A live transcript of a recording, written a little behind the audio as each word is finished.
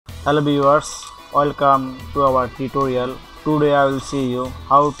Hello viewers, welcome to our tutorial. Today I will see you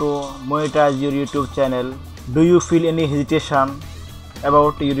how to monetize your YouTube channel. Do you feel any hesitation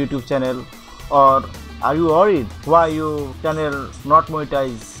about your YouTube channel, or are you worried why your channel not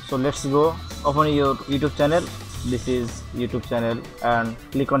monetize? So let's go. Open your YouTube channel. This is YouTube channel and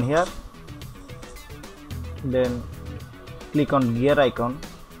click on here. Then click on gear icon.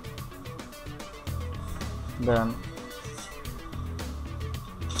 Then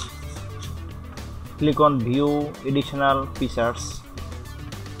click on view additional features.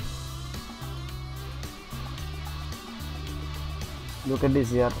 Look at this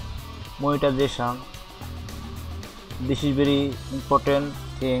here, monetization. This is very important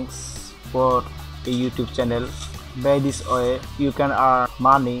things for a YouTube channel. By this way you can earn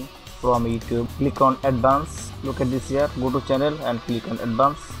money from YouTube. Click on advance. Look at this here, go to channel and click on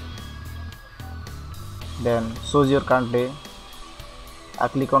advance. Then choose your country. I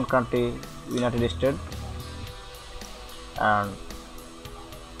click on country United States and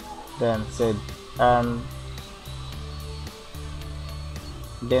then save, and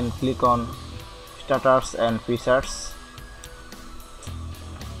then click on status and features.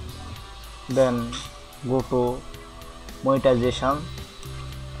 Then go to monetization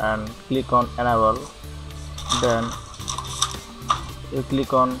and click on enable. Then you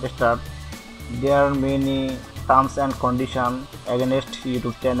click on start. There are many terms and conditions against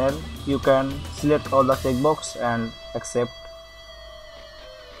YouTube channel. You can select all the checkbox and accept.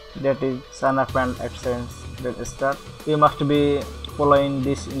 That is sign up and exchange. Then start. You must be following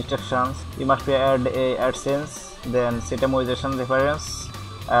these instructions. You must be add a AdSense, then set a monetization reference,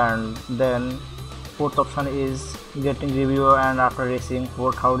 and then fourth option is getting review and after reaching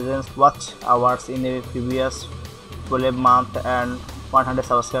 4,000 watch hours in a previous 12 month and 100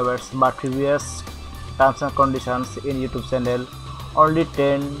 subscribers. But previous terms and conditions in YouTube channel only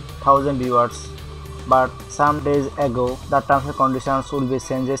 10,000 viewers, but some days ago the terms and conditions will be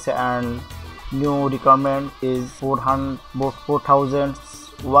changed and new requirement is 4,000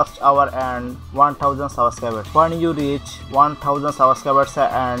 watch hour and 1,000 subscribers. When you reach 1,000 subscribers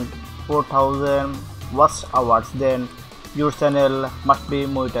and 4,000 watch hours, then your channel must be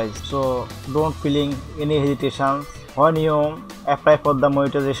monetized. So don't feeling any hesitation. When you apply for the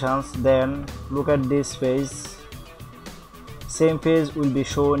monetizations, then look at this page. Same page will be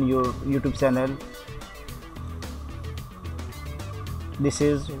shown your YouTube channel. This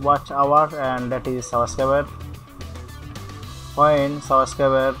is watch hour and that is subscriber. When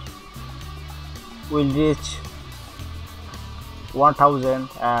subscriber will reach 1,000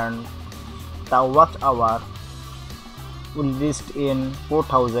 and the watch hour will reach in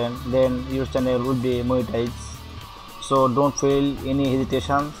 4,000, then your channel will be monetized. So don't feel any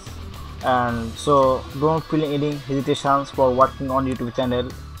hesitations, and so don't feel any hesitations for working on YouTube channel.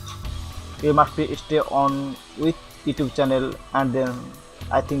 You must be stay on with YouTube channel, and then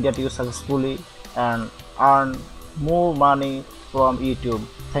I think that you successfully and earn more money from YouTube.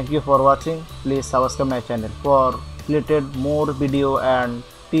 Thank you for watching. Please subscribe my channel for related more video and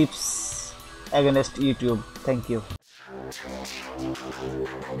tips against YouTube. Thank you.